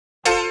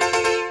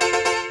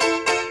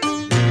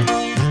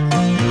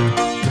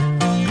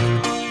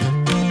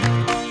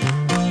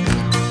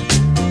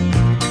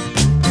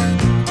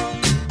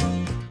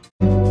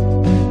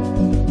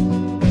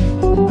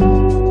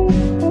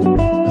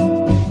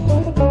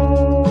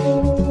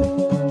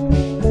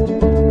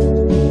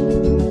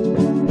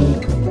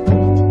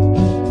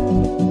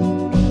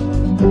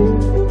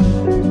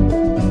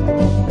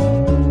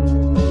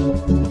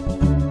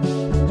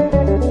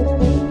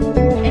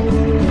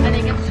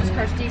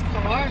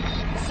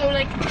So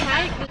like,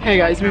 hey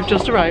guys, we've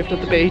just arrived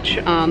at the beach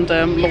and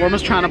Lauren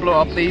was trying to blow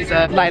up these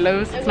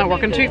lilos. It's not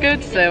working too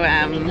good, so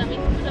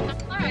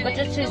but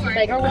just choose the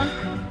bigger one.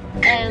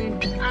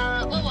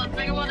 What one?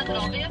 Bigger one is it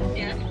obvious?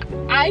 Yeah.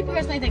 I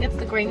personally think it's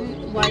the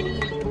green, white.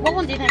 What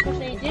one do you think will see?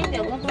 Do you think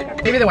the other one's bigger?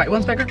 maybe the white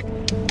one's bigger.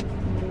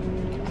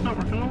 It's not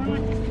working,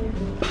 Lauren.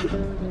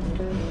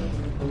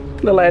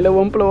 The lilo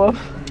won't blow up.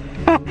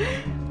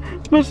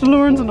 Much to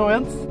Lauren's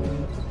annoyance.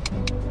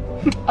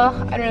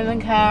 Ugh, I don't even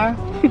care.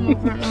 I'm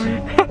over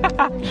it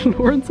now.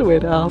 Lauren's the way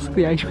to ask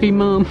the ice cream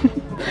man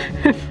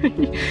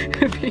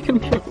if he can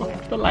blow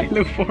up the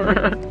lilo for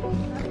her.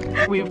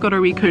 We've got our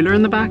wee cooler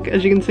in the back,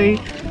 as you can see.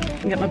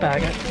 I'll get my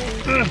bag out.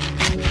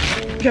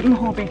 Getting the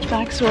whole beach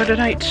bag sorted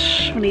out.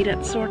 We need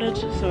it sorted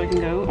so I can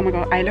go. Oh my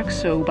god, I look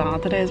so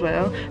bad today as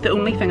well. The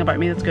only thing about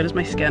me that's good is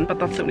my skin, but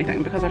that's the only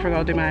thing because I forgot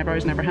to do my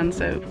eyebrows and everything,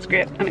 so it's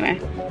great. Anyway,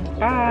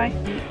 bye.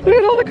 Look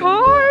at all the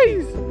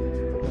cows!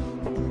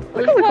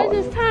 Look at the cows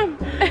this time.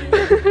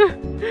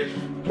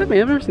 Let me,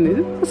 I've never seen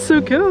these. That's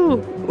so cool.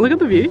 Look at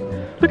the view.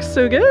 Looks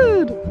so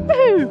good.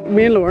 Woohoo.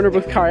 Me and Lauren are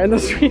both carrying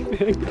this wee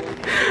thing.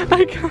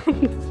 I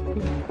can't.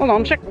 Hold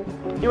on, chick.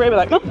 You ready with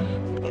that, no?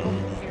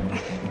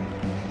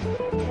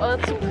 Oh,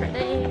 it's so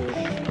pretty.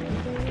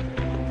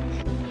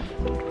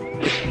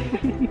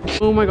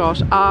 Oh my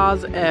gosh,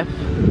 as if.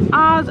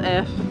 As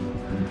if.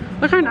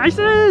 Look how nice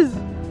it is.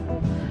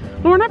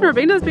 Lauren, I've never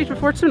been to this beach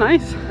before. It's so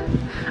nice.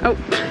 Oh.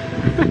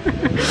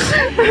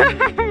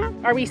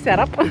 Are we set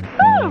up? Oh.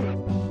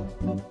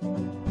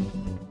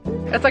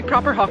 It's like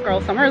proper hot girl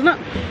summer, isn't it?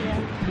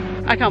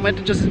 Yeah. I can't wait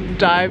to just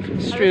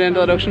dive straight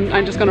into the ocean.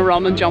 I'm just gonna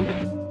run and jump.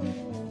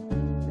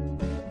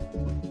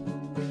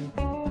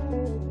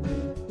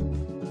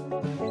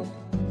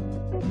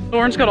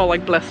 Lauren's got all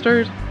like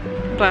blistered.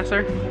 Bless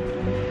her.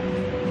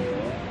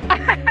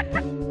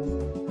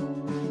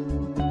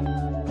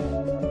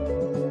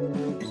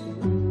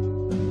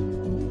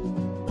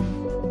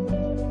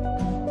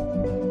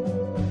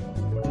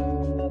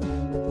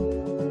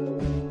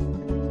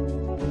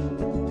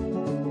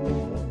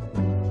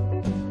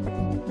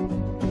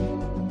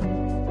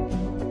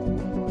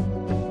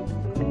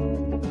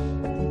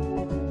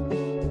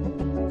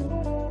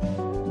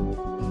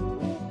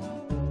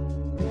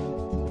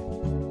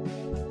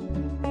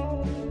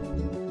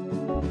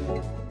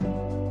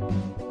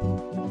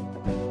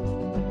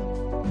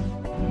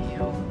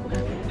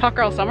 Hot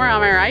girl summer,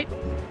 am I right?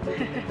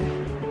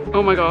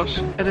 Oh my gosh,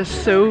 it is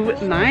so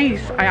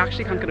nice. I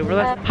actually can't get over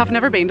this. I've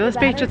never been to this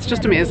beach, it's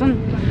just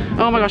amazing.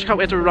 Oh my gosh, can't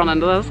wait to run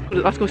into this.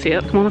 Let's go see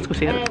it. Come on, let's go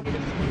see it.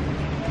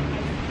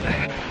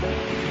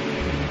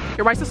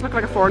 Your why does this look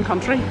like a foreign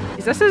country?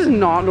 This is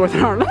not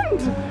Northern Ireland.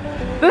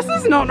 This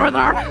is not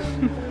Northern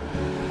Ireland.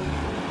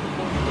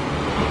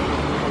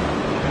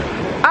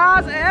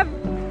 As if.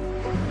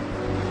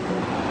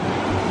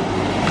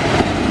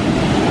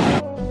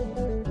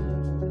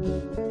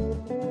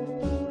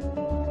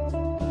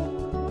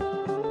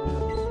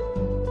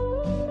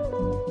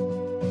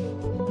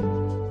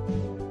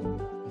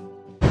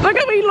 Look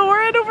at me,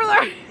 Lauren, over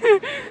there.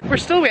 We're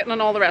still waiting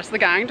on all the rest of the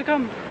gang to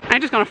come. I'm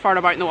just gonna fart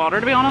about in the water,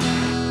 to be honest.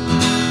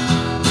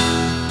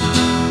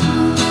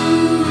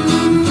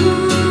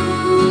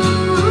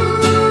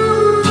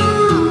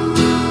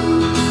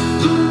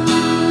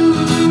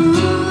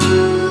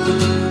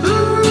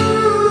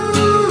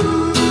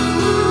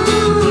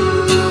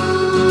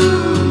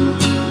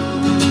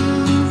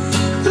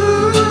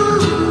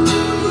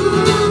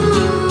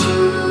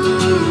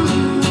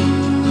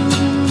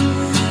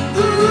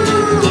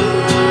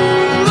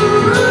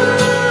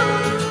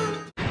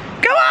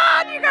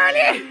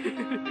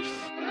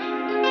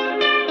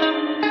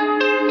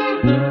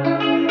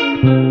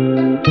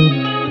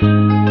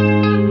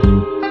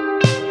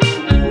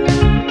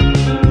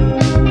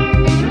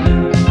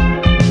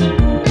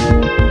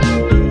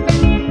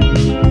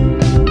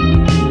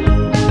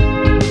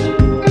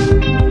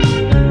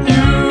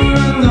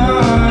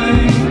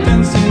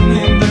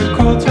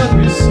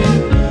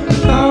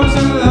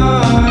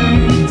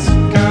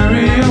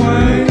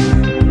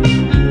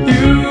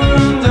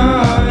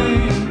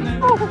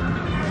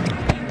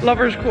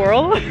 Lovers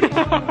quarrel.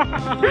 And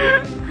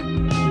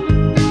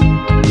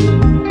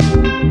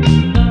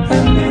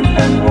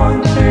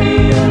 1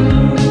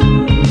 AM,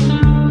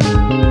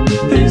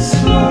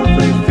 these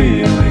lovely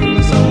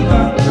feelings, all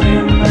that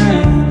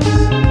remains.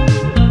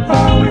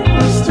 Are we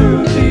close to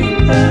the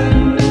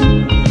end?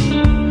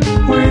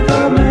 With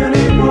our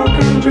many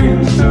broken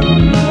dreams to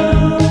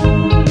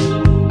mend.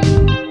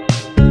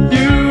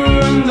 You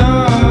and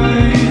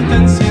I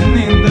dancing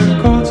in the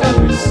cold that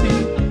we see.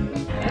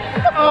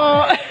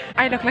 Oh,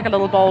 I look like a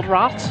little bald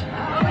rat.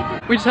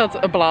 We just had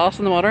a blast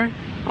in the water.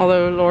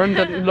 Although Lauren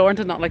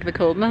did not like the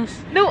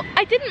coldness. No,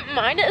 I didn't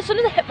mind it. As soon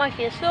as it hit my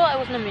face though, I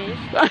wasn't amused.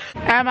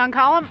 Man,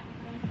 Colin.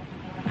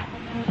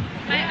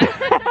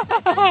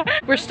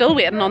 We're still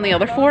waiting on the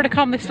other 4 to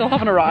come. They still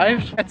haven't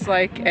arrived. It's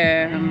like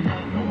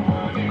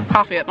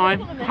 8:30 now.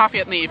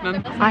 8:30 in the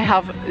evening. I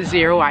have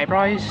 0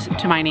 eyebrows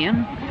to my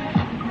name.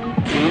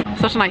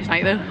 Such a nice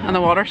night though, and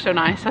the water's so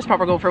nice. Let's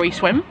probably go for a wee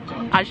swim,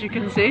 as you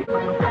can see.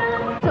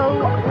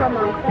 So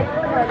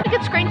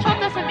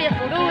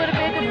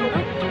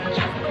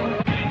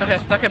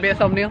Okay, that could be a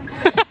thumbnail.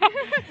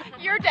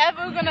 You're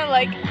definitely gonna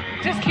like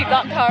just keep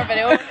that entire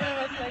video.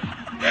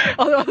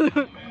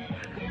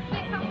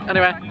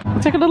 Anyway,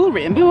 it's like a little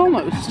rainbow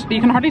almost. You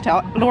can hardly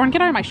tell. Lauren,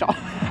 get out of my shot.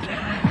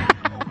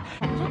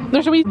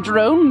 There's a wee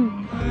drone.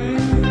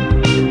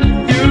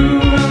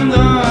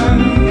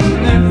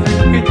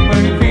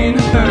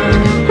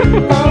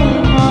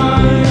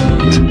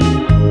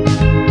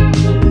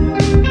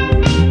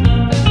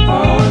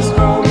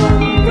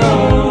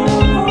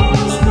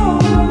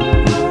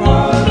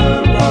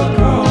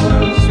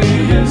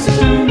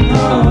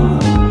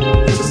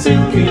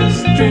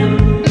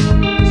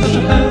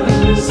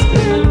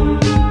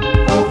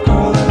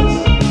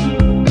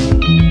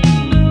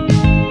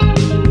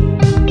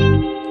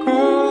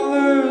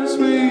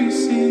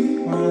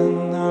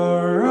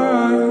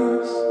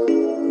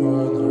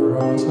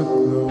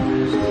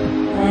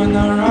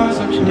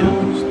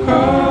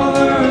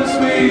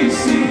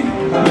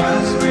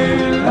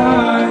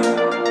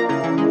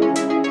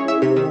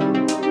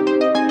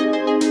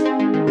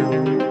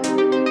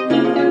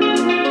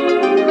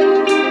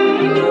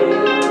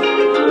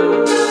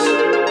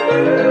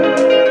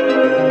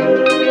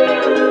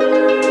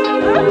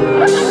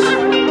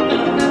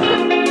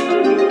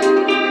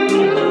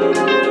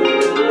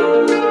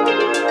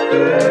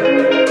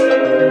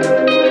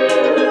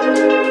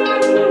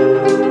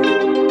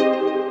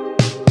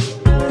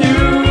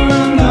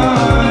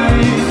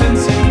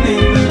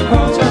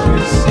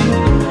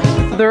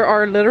 There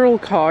are literal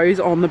cows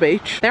on the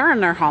beach. They're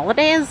on their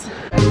holidays.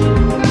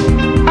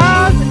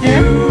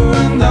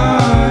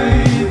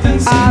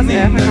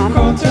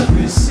 As if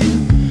we see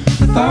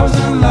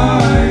 1,000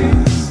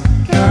 lies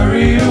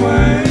carry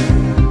away.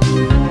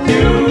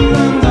 You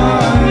and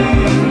I,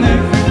 and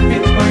every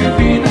bit by a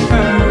being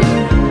heard.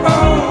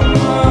 Oh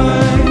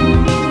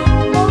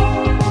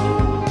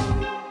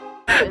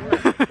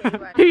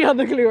my. He had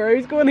the clue where he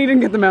was going, he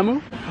didn't get the memo.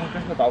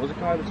 I thought that was a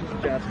car, this is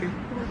a jet ski.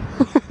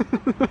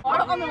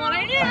 On the one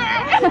idea.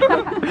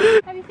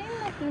 Have you seen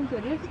like those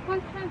videos of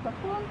playing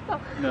football and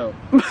stuff? No.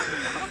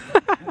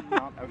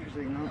 Not ever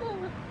seen that.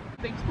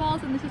 Big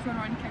balls and they just run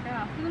around and kick it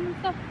after them and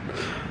stuff.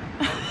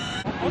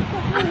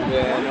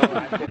 Yeah, no,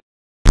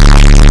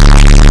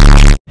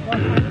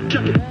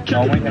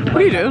 What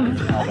are you doing?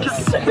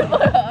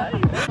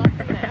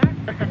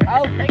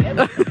 I'll take it.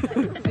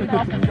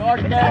 Off the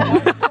George there.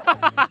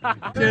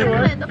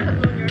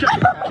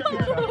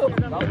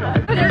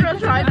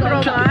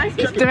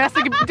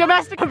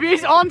 Domestic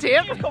abuse on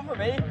tape. come for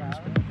me.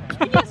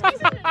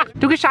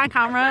 Do a shine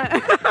camera.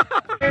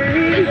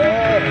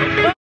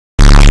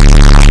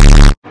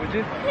 Would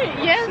you?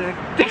 Yes.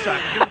 Take a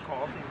second, give a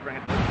call, you bring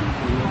it.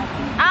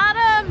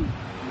 Adam,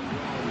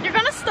 you're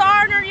gonna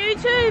star on our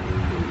YouTube.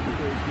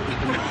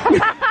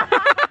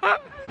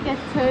 Get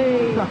to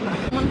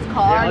someone's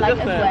car like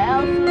as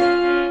well.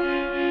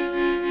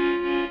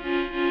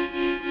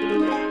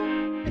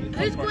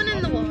 Who's going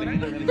in the water?